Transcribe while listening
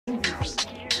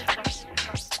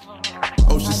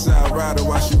rider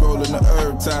while she rolling the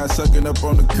herb. Tide sucking up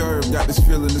on the curb. Got this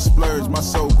feeling to splurge. My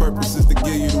sole purpose is to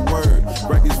give you the word.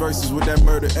 Write these verses with that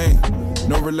murder ain't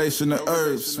no relation to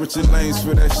herbs. Switching lanes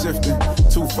for that shifting.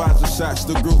 2 5 shots,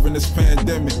 still grooving this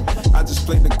pandemic. I just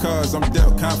played the cards, I'm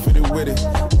dealt confident with it.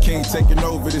 King taking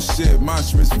over this shit,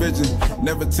 monstrous vision.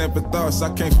 Never temper thoughts,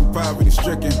 I came from poverty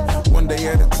stricken. One day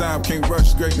at a time, can't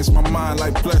rush greatness. My mind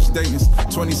like plush Dayton's.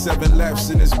 27 laps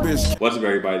in this bitch. What's up,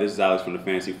 everybody? This is Alex from the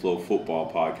Fantasy Flow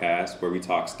Football Podcast, where we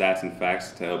talk stats and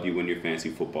facts to help you win your fantasy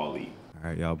football league. All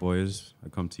right, y'all boys. I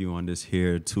come to you on this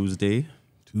here Tuesday.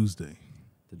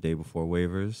 The day before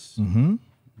waivers. Mm-hmm.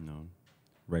 You know,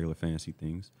 regular fantasy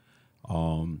things.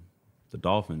 The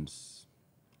Dolphins.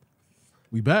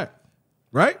 We back,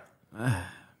 right?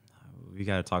 We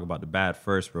got to talk about the bad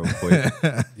first real quick.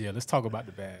 Yeah, let's talk about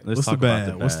the bad. What's the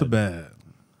bad? What's the bad?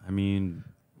 I mean,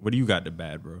 what do you got the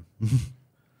bad, bro?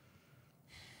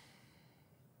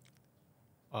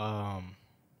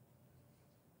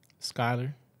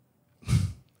 Skyler.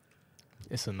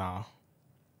 It's a nah.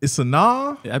 It's a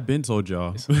nah? Yeah, I've been told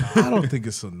y'all. I don't think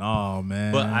it's a nah,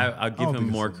 man. But I'll give him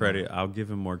more it's a credit. I'll give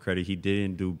him more credit. He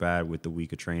didn't do bad with the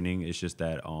week of training. It's just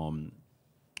that,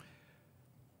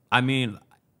 I mean,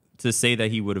 to say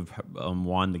that he would have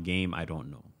won the game, I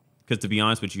don't know. Because to be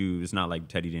honest with you, it's not like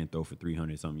Teddy didn't throw for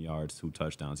 300-something yards, 2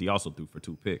 touchdowns. He also threw for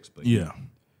 2 picks. But yeah.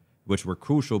 Which were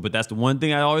crucial. But that's the one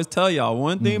thing I always tell y'all.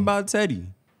 One thing about Teddy,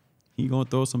 he going to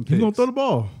throw some picks. He going to throw the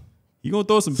ball. He gonna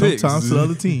throw some picks. Sometimes to the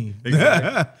other team.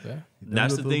 Exactly. Yeah.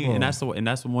 That's the thing, and that's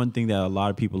the one thing that a lot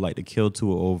of people like to kill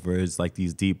to over is like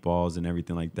these deep balls and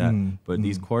everything like that. But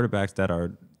these quarterbacks that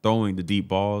are throwing the deep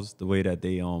balls the way that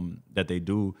they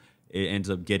do, it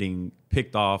ends up getting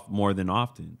picked off more than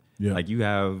often. Yeah. Like you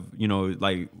have,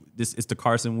 like this, it's the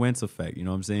Carson Wentz effect. You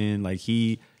know what I'm saying? Like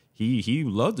he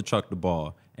loved to chuck the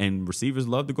ball. And receivers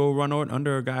love to go run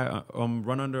under a guy,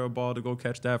 run under a ball to go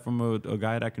catch that from a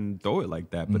guy that can throw it like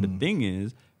that. But the thing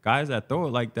is, guys that throw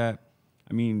it like that,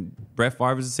 I mean, Brett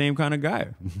Favre is the same kind of guy.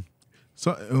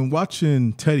 So, in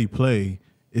watching Teddy play,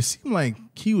 it seemed like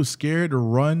he was scared to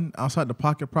run outside the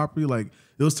pocket properly. Like,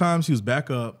 there was times he was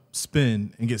back up,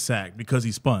 spin, and get sacked because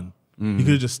he spun. He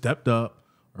could have just stepped up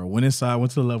or went inside,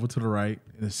 went to the left, went to the right,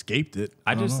 and escaped it.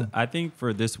 I think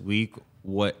for this week,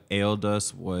 what ailed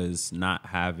us was not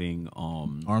having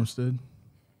Armstead.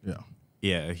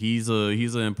 Yeah, he's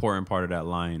an important part of that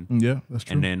line. Yeah, that's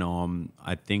true. And then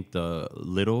I think the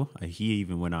Little, he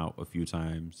even went out a few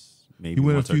times. Maybe he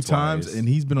went once a few or twice. times, and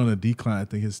he's been on a decline. I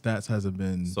think his stats hasn't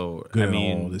been good at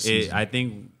all this season. I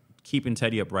think keeping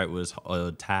Teddy upright was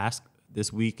a task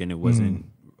this week, and it wasn't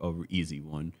an easy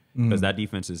one. Because that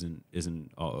defense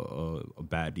isn't a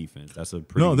bad defense. That's a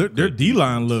pretty their D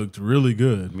line looked really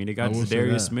good. I mean, they got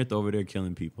Darius Smith over there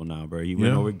killing people now, bro. He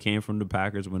came from the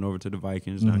Packers, went over to the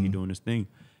Vikings. Now he's doing his thing,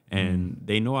 and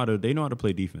they know how to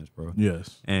play defense, bro.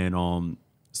 Yes, and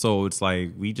so it's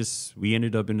like we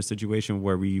ended up in a situation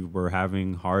where we were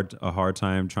having a hard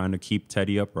time trying to keep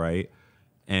Teddy upright,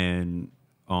 and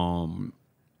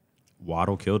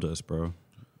Waddle killed us, bro.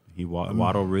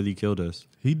 Waddle really killed us.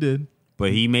 He did.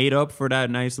 But he made up for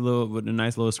that nice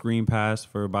little screen pass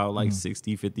for about like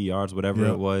 60, 50 yards, whatever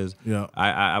it was. Yeah.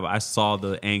 I saw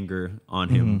the anger on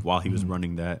him while he was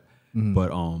running that. But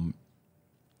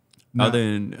other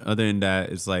than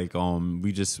that, it's like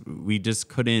we just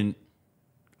couldn't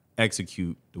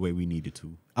execute the way we needed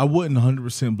to. I wouldn't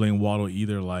 100% blame Waddle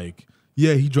either. Like,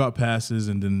 yeah, he dropped passes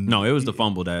and then no, it was the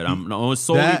fumble that it was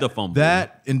solely the fumble.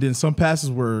 That and then some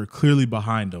passes were clearly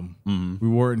behind him.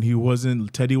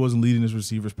 Teddy wasn't leading his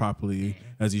receivers properly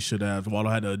as he should have.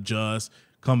 Waddle had to adjust,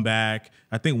 come back.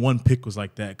 I think one pick was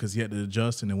like that because he had to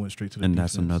adjust and then went straight to the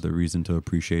defense. That's another reason to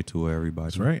appreciate Tua, everybody.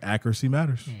 That's right. Accuracy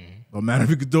matters. Don't matter if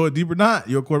you can throw it deep or not.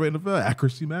 You're a quarterback in the field.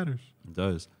 Accuracy matters. It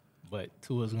does. But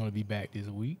Tua's going to be back this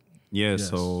week. Yeah, yes.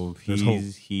 So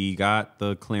he got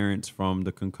the clearance from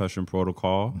the concussion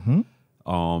protocol.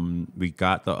 We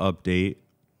got the update.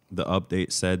 The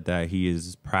update said that he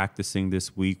is practicing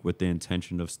this week with the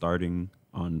intention of starting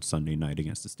on Sunday night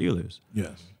against the Steelers.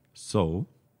 Yes. So,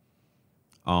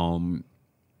 only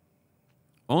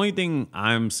thing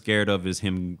I'm scared of is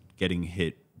him getting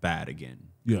hit bad again.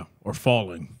 Yeah, or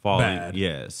falling bad.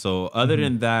 Yeah. So other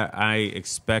than that, I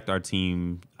expect our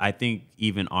team. I think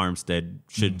even Armstead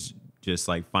should just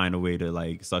like find a way to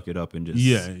like suck it up and just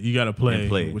you got to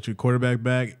play with your quarterback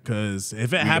back because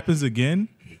if it happens again,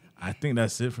 I think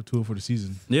that's it for Tua for the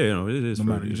season. Yeah, it is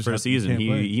for the season.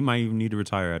 He might even need to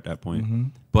retire at that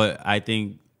point. But I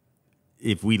think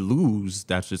if we lose,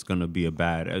 that's just going to be a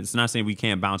bad. It's not saying we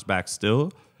can't bounce back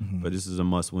still, but this is a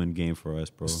must-win game for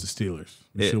us, bro. It's the Steelers.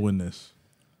 We should win this.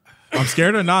 I'm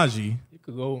scared of Najee.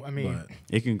 could go. I mean,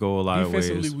 It can go a lot of ways.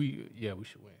 defensively, we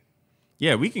should win.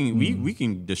 Yeah, we can we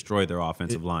can destroy their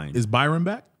offensive line. Is Byron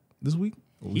back this week?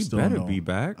 Or we He still better don't know? be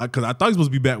back. Because I thought he was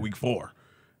supposed to be back week 4.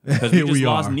 Because we Here just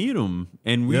lost are. Needham,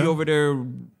 and we Yeah. over there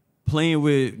playing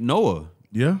with Noah.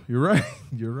 Yeah, you're right.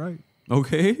 You're right.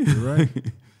 Okay. You're right.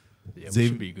 Yeah, we Xavier-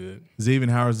 should be good. Xavier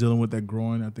Howard's dealing with that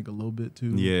groin, I think, a little bit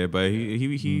too. Yeah, but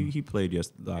he played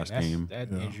last game.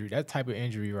 That injury, that type of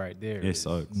injury right there, It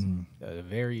sucks. a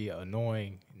very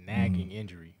annoying, nagging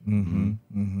injury.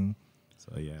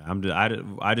 So yeah,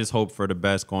 I just hope for the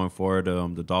best going forward.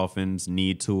 The Dolphins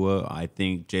need Tua. I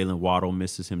think Jalen Waddle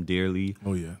misses him dearly.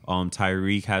 Oh, yeah.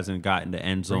 Tyreek hasn't gotten the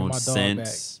end zone my dog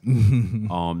since.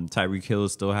 Tyreek Hill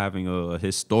is still having a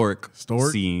historic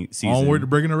season. Onward to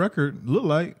breaking the record. Look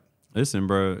like. Listen,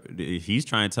 bro, he's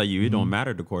trying to tell you it don't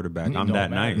matter the quarterback. I'm don't that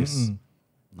matter. nice.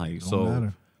 Like so.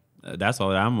 matter. That's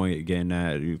all I'm getting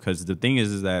at, because the thing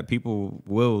is that people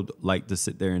will like to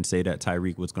sit there and say that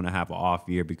Tyreek was going to have an off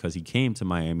year because he came to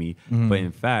Miami, but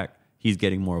in fact, he's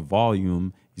getting more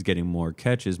volume, he's getting more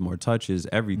catches, more touches,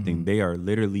 everything. They are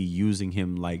literally using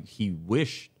him like he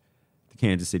wished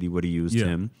Kansas City would have used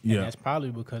him. And Yeah. that's probably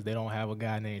because they don't have a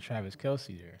guy named Travis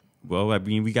Kelce there. Well, I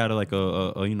mean, we got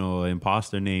an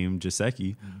imposter named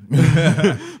Jaceki,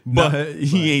 but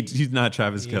he's not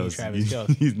Travis He ain't Kelce. Travis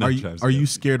Kelce. He's not Travis Are you Kelce.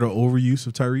 scared of overuse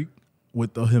of Tyreek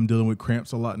with him dealing with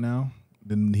cramps a lot now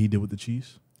than he did with the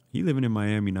Chiefs? He living in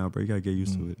Miami now, bro. You gotta get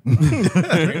used to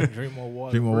it. Drink more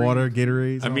water. Drink more breathe. water,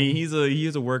 Gatorades. I mean, he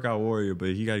is a workout warrior, but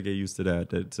he got to get used to that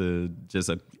to just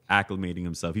acclimating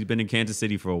himself. He's been in Kansas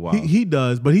City for a while. he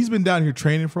does, but he's been down here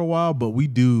training for a while. But we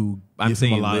do I'm give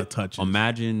saying him a lot li- of touches.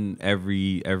 Imagine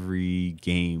every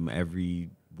game, every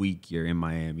week you're in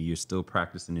Miami, you're still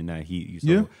practicing in that heat.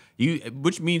 So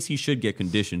which means he should get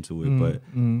conditioned to it. But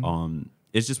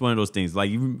it's just one of those things. Like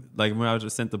when I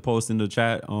just sent the post in the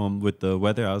chat with the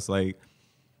weather, I was like,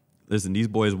 listen, these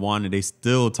boys won and they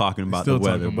still talking about Still the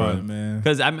weather, talking bro. about it, man.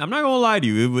 Because I'm not gonna lie to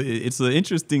you, it's an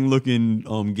interesting looking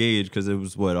gauge because it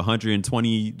was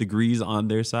 120 degrees on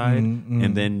their side,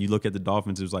 and then you look at the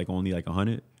Dolphins, it was like only like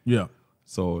 100. Yeah.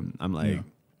 So I'm like,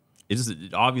 it's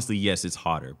just obviously yes, it's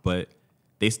hotter, but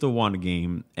they still won the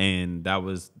game, and that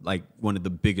was like one of the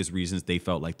biggest reasons they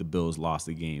felt like the Bills lost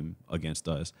the game against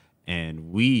us,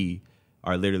 and we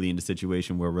are literally in the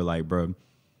situation where we're like, bro,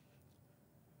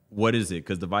 what is it?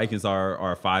 Because the Vikings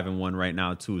are 5-1 right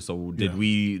now too. So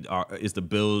is the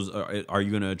Bills? Are you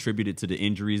going to attribute it to the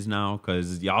injuries now?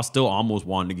 Because y'all still almost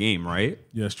won the game, right?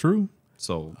 Yeah, it's true.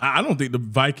 So I don't think the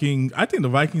Vikings. I think the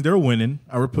Vikings, they're winning.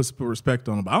 I would put some respect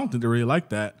on them, but I don't think they really like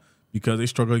that because they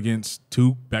struggle against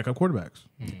 2 backup quarterbacks,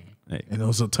 hey, and it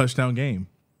was a touchdown game.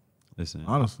 listen,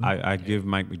 Honestly. I give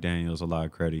Mike McDaniels a lot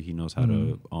of credit. He knows how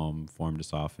to form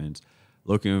this offense.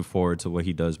 Looking forward to what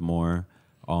he does more.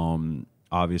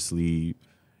 Obviously,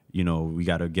 we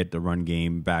got to get the run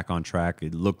game back on track.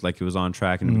 It looked like it was on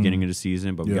track in the beginning of the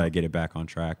season, but we got to get it back on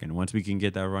track. And once we can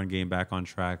get that run game back on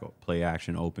track, play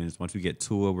action opens. Once we get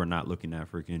Tua, we're not looking at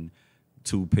freaking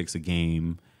 2 picks a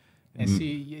game. And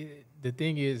see, the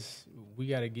thing is, we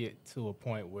got to get to a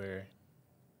point where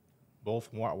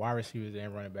both wide receivers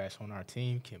and running backs on our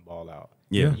team can ball out.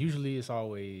 Yeah. Usually it's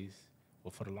always,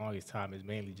 well, for the longest time, it's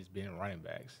mainly just been running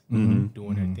backs doing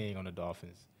their thing on the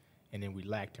Dolphins. And then we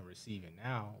lacked in receiving.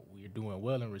 Now we're doing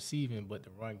well in receiving, but the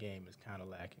run game is kind of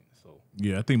lacking. So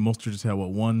Yeah, I think Mostert just had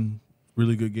one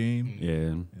really good game.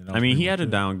 Yeah. that I was mean, he pretty had a much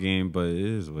it. down game, but it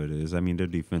is what it is. I mean, their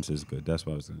defense is good. That's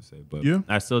what I was going to say. But Yeah.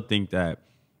 I still think that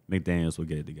McDaniels will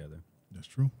get it together. That's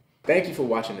true. Thank you for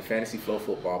watching the Fantasy Flow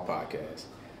Football Podcast.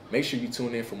 Make sure you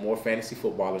tune in for more fantasy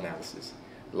football analysis.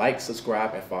 Like,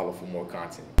 subscribe, and follow for more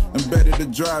content. Embedded the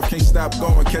drive, can't stop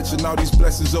going. Catching all these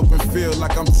blessings, open field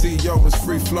like I'm T.O. It's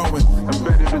free flowing.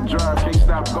 Embedded the drive, can't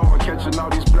stop going. Catching all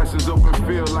these blessings, open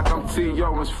field like I'm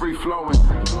T.O. It's free flowing.